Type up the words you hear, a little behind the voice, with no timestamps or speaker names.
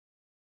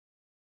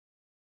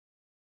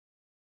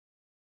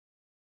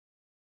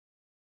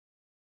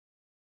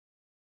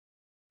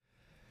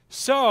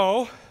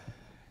So,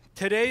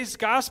 today's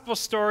gospel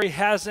story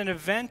has an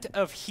event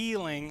of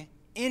healing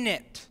in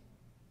it.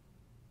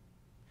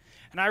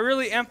 And I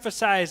really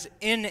emphasize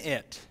in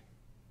it,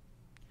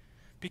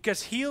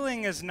 because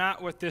healing is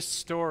not what this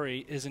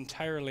story is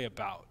entirely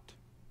about.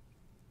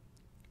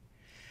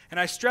 And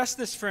I stress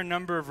this for a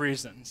number of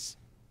reasons.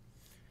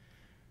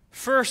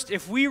 First,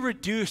 if we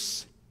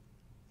reduce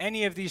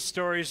any of these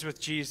stories with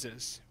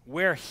Jesus,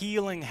 where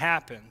healing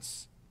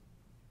happens,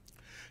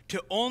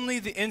 to only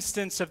the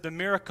instance of the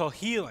miracle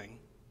healing,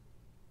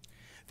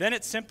 then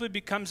it simply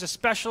becomes a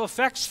special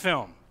effects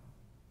film.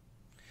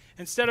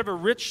 Instead of a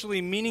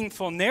richly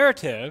meaningful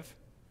narrative,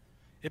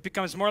 it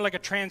becomes more like a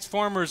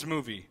Transformers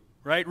movie,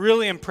 right?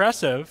 Really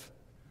impressive,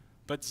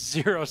 but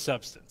zero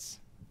substance.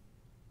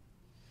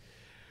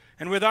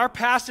 And with our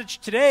passage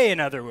today, in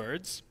other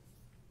words,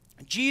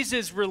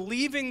 Jesus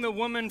relieving the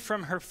woman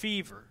from her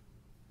fever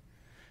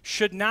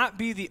should not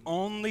be the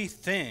only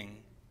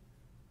thing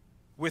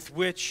with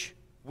which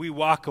we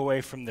walk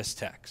away from this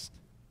text.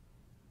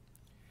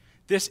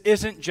 This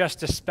isn't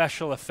just a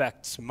special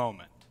effects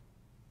moment.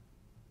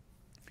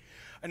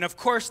 And of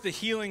course, the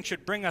healing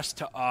should bring us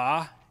to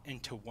awe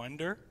and to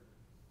wonder.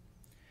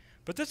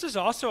 But this is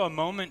also a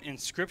moment in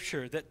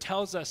Scripture that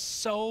tells us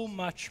so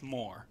much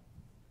more.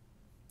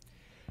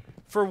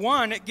 For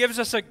one, it gives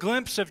us a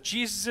glimpse of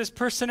Jesus'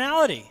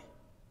 personality.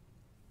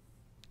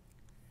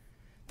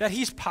 That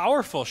he's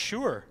powerful,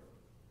 sure,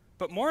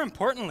 but more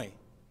importantly,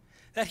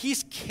 that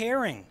he's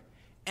caring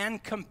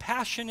and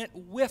compassionate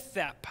with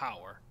that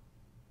power.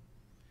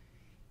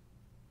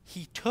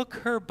 He took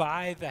her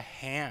by the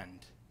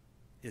hand,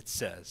 it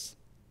says.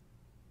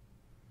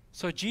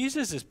 So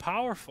Jesus is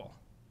powerful,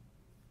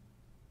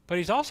 but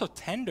he's also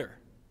tender.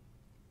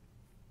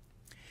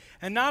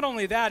 And not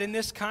only that, in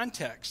this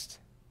context,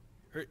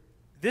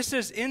 this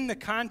is in the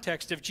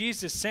context of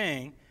Jesus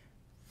saying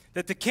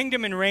that the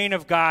kingdom and reign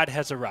of God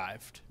has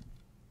arrived.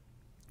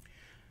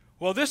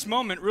 Well, this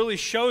moment really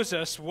shows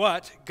us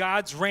what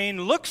God's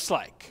reign looks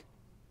like.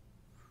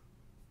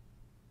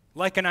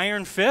 Like an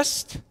iron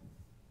fist?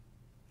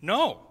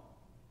 No.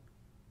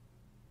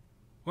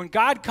 When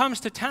God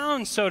comes to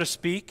town, so to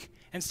speak,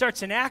 and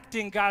starts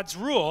enacting God's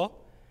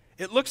rule,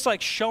 it looks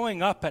like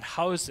showing up at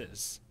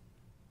houses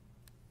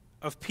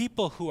of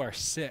people who are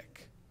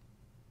sick,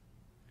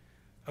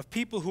 of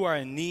people who are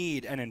in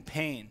need and in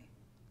pain.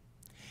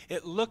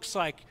 It looks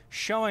like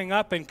showing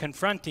up and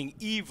confronting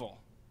evil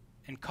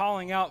and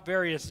calling out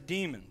various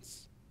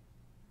demons.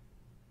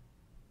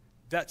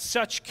 That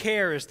such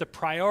care is the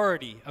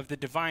priority of the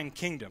divine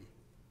kingdom.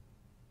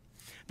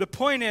 The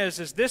point is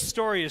this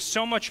story is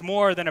so much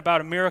more than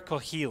about a miracle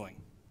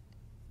healing.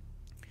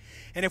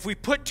 And if we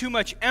put too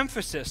much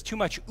emphasis, too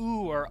much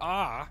ooh or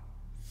ah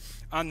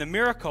on the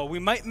miracle, we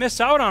might miss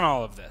out on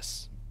all of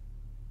this.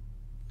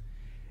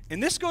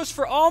 And this goes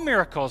for all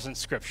miracles in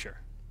Scripture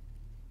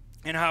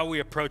and how we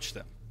approach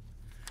them.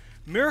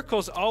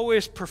 Miracles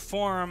always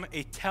perform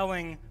a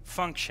telling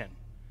function.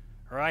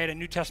 All right, a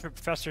New Testament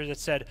professor that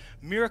said,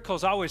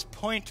 miracles always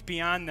point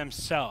beyond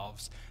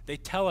themselves. They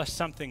tell us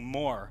something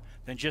more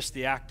than just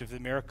the act of the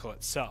miracle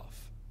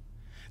itself.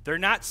 They're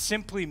not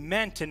simply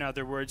meant, in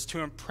other words,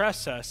 to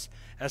impress us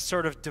as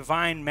sort of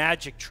divine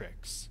magic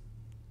tricks.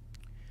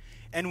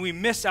 And we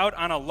miss out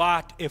on a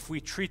lot if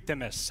we treat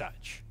them as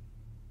such.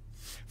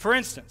 For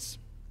instance,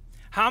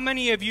 how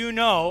many of you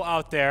know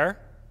out there,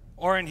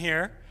 or in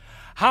here,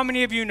 how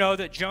many of you know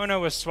that Jonah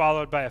was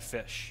swallowed by a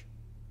fish?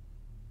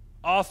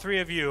 All three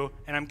of you,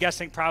 and I'm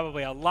guessing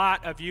probably a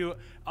lot of you,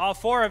 all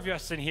four of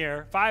us in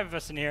here, five of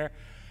us in here,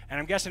 and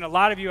I'm guessing a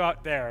lot of you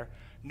out there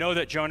know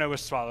that Jonah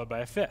was swallowed by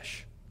a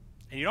fish.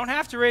 And you don't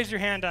have to raise your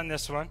hand on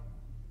this one.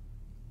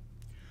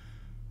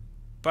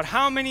 But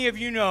how many of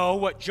you know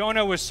what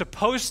Jonah was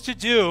supposed to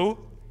do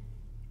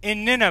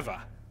in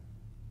Nineveh?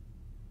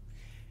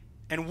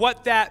 And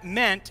what that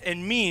meant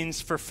and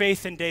means for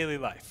faith in daily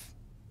life?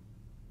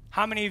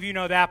 How many of you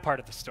know that part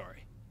of the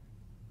story?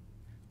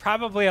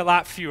 Probably a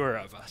lot fewer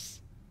of us.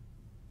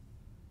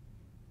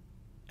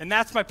 And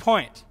that's my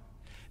point.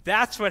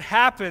 That's what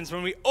happens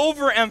when we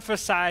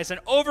overemphasize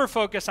and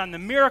overfocus on the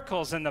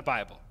miracles in the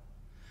Bible.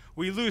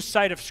 We lose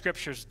sight of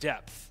Scripture's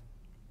depth.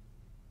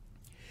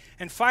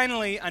 And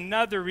finally,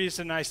 another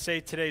reason I say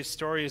today's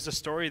story is a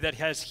story that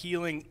has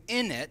healing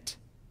in it,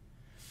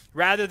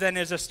 rather than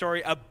as a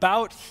story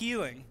about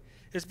healing,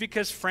 is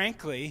because,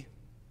 frankly,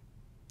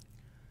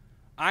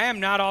 I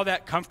am not all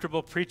that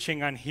comfortable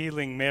preaching on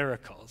healing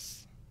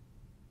miracles.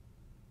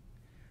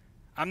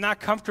 I'm not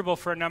comfortable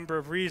for a number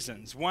of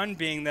reasons. One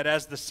being that,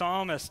 as the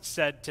psalmist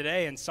said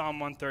today in Psalm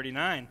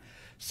 139,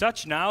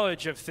 such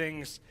knowledge of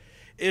things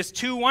is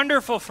too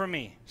wonderful for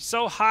me,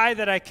 so high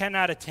that I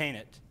cannot attain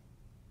it.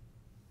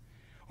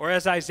 Or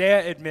as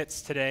Isaiah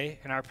admits today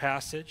in our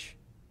passage,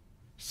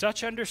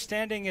 such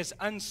understanding is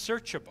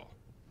unsearchable.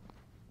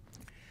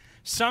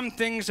 Some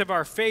things of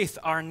our faith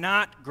are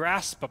not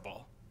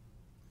graspable.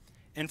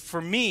 And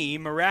for me,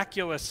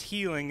 miraculous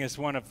healing is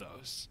one of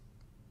those.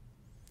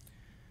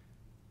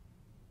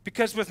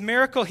 Because with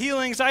miracle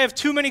healings, I have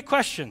too many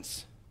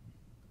questions.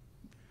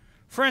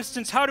 For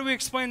instance, how do we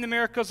explain the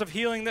miracles of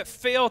healing that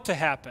fail to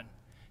happen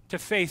to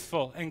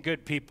faithful and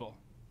good people?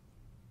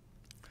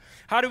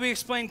 How do we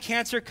explain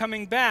cancer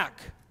coming back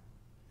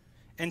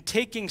and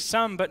taking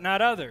some but not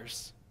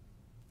others?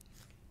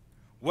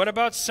 What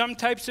about some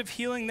types of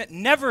healing that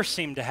never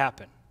seem to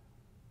happen?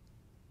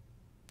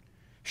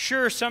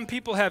 Sure, some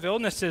people have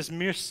illnesses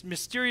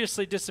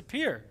mysteriously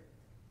disappear,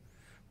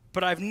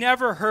 but I've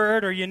never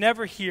heard, or you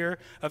never hear,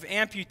 of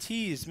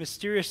amputees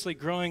mysteriously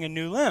growing a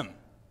new limb.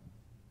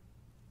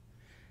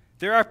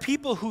 There are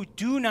people who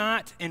do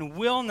not and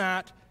will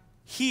not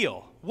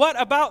heal.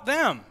 What about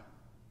them?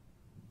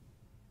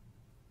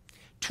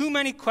 Too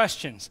many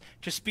questions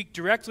to speak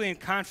directly and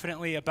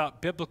confidently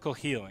about biblical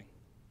healing.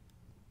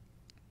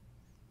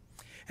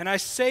 And I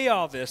say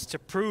all this to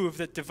prove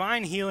that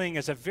divine healing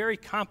is a very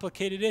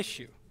complicated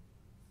issue,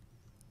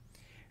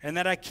 and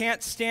that I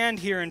can't stand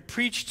here and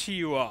preach to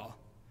you all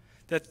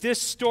that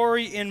this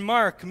story in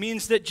Mark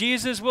means that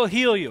Jesus will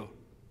heal you.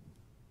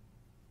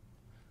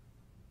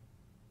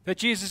 That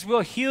Jesus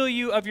will heal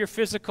you of your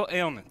physical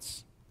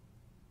ailments.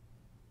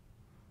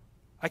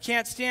 I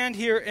can't stand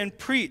here and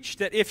preach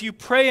that if you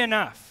pray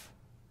enough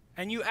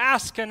and you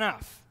ask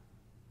enough,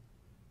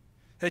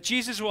 that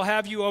Jesus will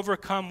have you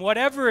overcome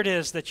whatever it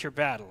is that you're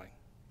battling.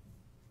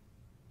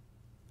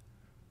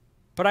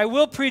 But I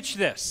will preach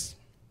this,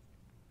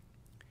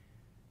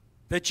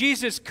 that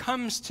Jesus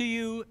comes to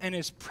you and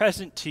is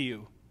present to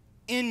you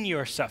in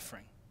your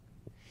suffering.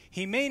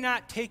 He may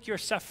not take your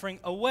suffering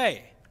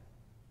away,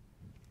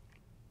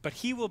 but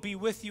he will be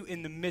with you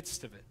in the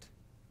midst of it.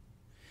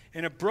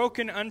 In a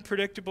broken,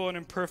 unpredictable, and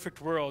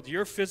imperfect world,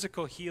 your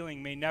physical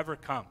healing may never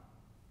come.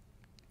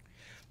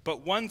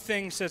 But one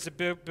thing, says a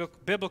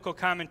biblical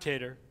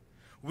commentator,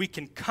 we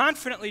can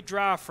confidently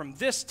draw from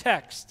this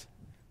text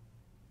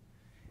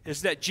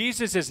is that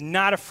Jesus is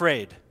not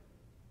afraid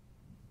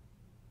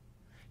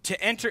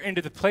to enter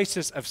into the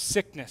places of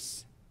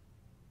sickness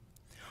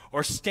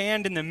or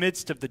stand in the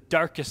midst of the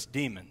darkest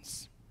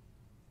demons.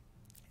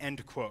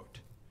 End quote.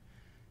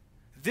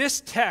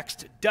 This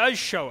text does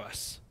show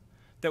us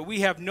that we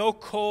have no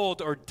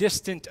cold or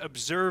distant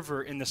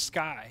observer in the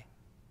sky.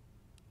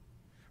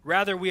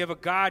 Rather, we have a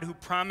God who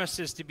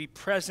promises to be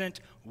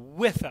present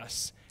with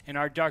us in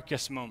our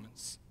darkest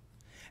moments.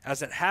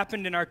 As it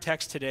happened in our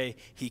text today,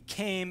 he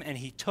came and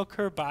he took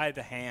her by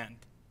the hand.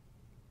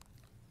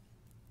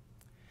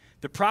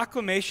 The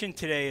proclamation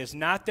today is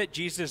not that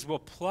Jesus will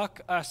pluck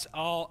us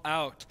all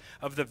out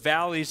of the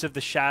valleys of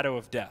the shadow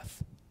of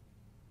death,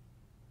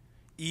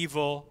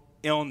 evil,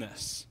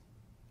 illness,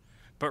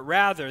 but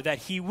rather that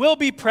he will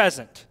be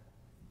present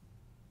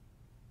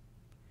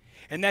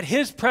and that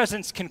his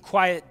presence can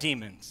quiet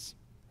demons.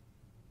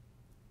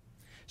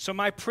 So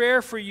my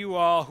prayer for you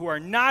all who are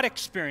not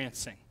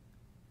experiencing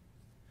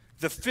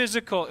the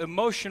physical,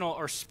 emotional,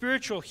 or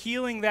spiritual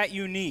healing that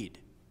you need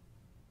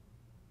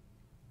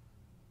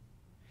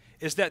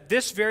is that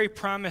this very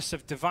promise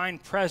of divine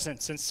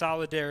presence and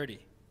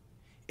solidarity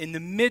in the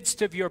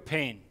midst of your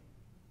pain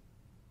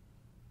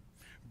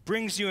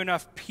brings you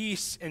enough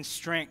peace and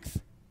strength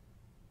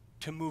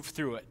to move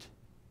through it.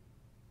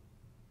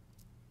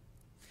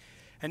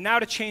 And now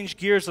to change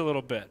gears a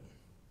little bit.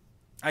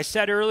 I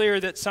said earlier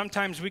that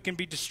sometimes we can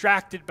be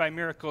distracted by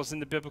miracles in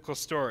the biblical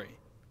story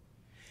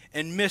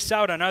and miss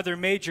out on other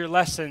major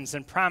lessons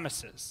and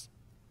promises.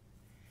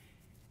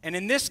 And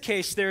in this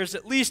case, there is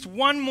at least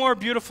one more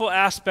beautiful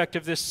aspect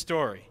of this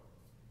story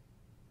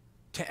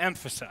to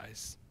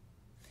emphasize,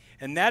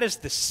 and that is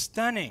the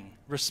stunning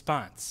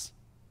response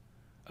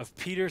of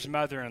Peter's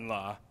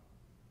mother-in-law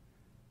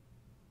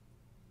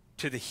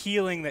to the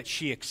healing that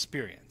she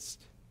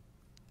experienced.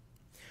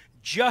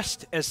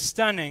 Just as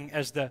stunning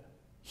as the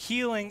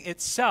healing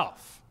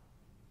itself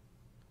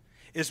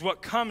is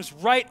what comes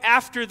right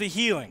after the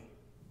healing.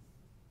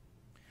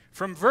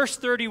 From verse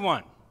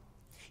 31,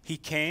 he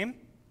came,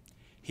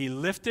 he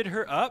lifted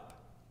her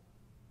up,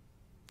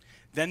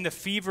 then the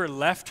fever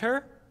left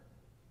her,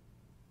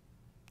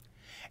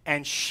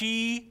 and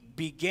she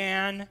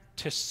began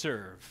to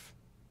serve.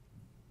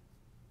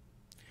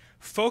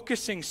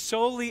 Focusing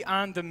solely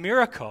on the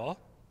miracle,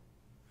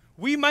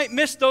 we might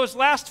miss those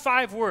last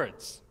 5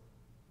 words.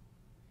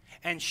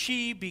 And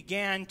she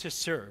began to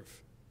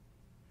serve,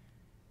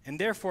 and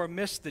therefore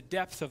miss the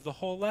depth of the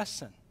whole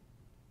lesson.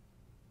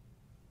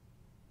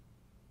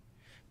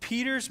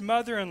 Peter's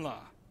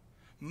mother-in-law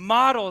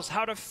models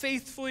how to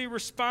faithfully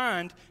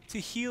respond to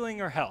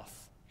healing or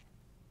health.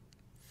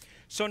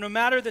 So no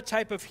matter the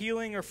type of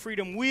healing or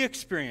freedom we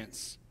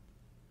experience,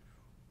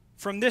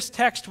 from this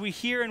text we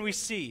hear and we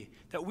see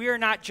that we are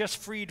not just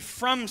freed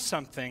from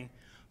something,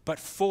 but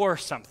for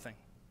something.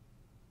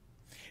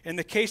 In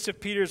the case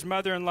of Peter's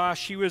mother-in-law,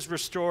 she was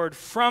restored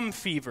from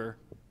fever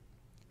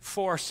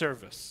for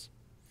service.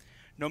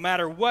 No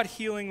matter what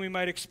healing we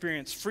might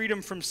experience,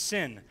 freedom from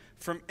sin,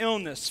 from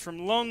illness,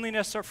 from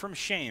loneliness, or from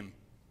shame,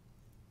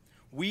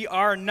 we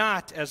are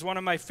not, as one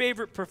of my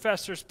favorite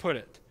professors put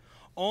it,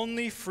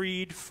 only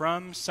freed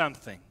from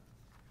something,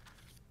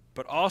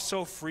 but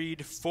also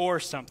freed for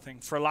something,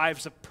 for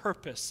lives of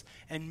purpose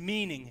and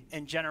meaning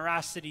and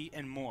generosity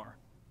and more.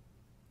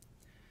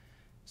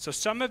 So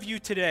some of you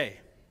today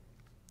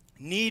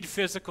need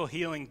physical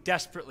healing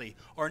desperately,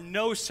 or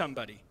know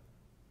somebody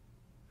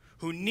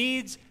who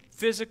needs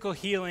physical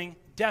healing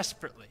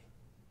desperately.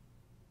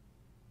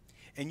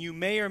 And you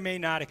may or may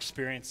not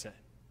experience it.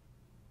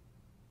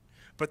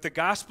 But the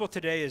gospel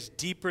today is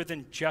deeper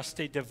than just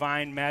a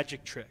divine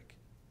magic trick.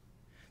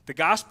 The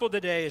gospel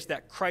today is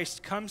that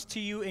Christ comes to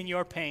you in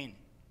your pain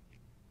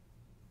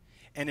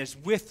and is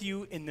with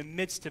you in the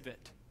midst of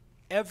it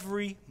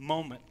every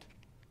moment.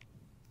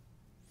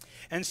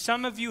 And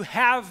some of you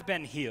have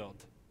been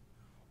healed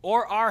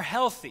or are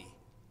healthy.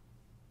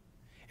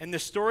 And the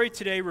story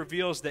today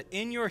reveals that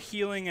in your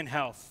healing and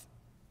health,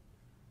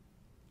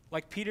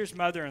 like Peter's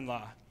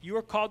mother-in-law, you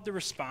are called to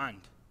respond,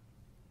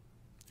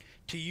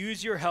 to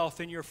use your health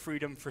and your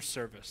freedom for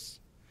service.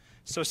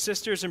 So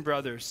sisters and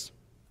brothers,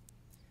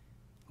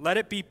 let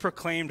it be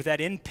proclaimed that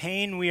in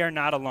pain we are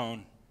not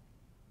alone.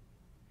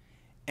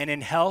 And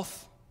in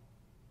health,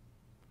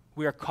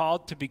 we are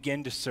called to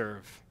begin to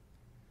serve.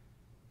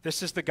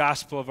 This is the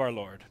gospel of our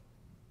Lord.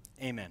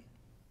 Amen.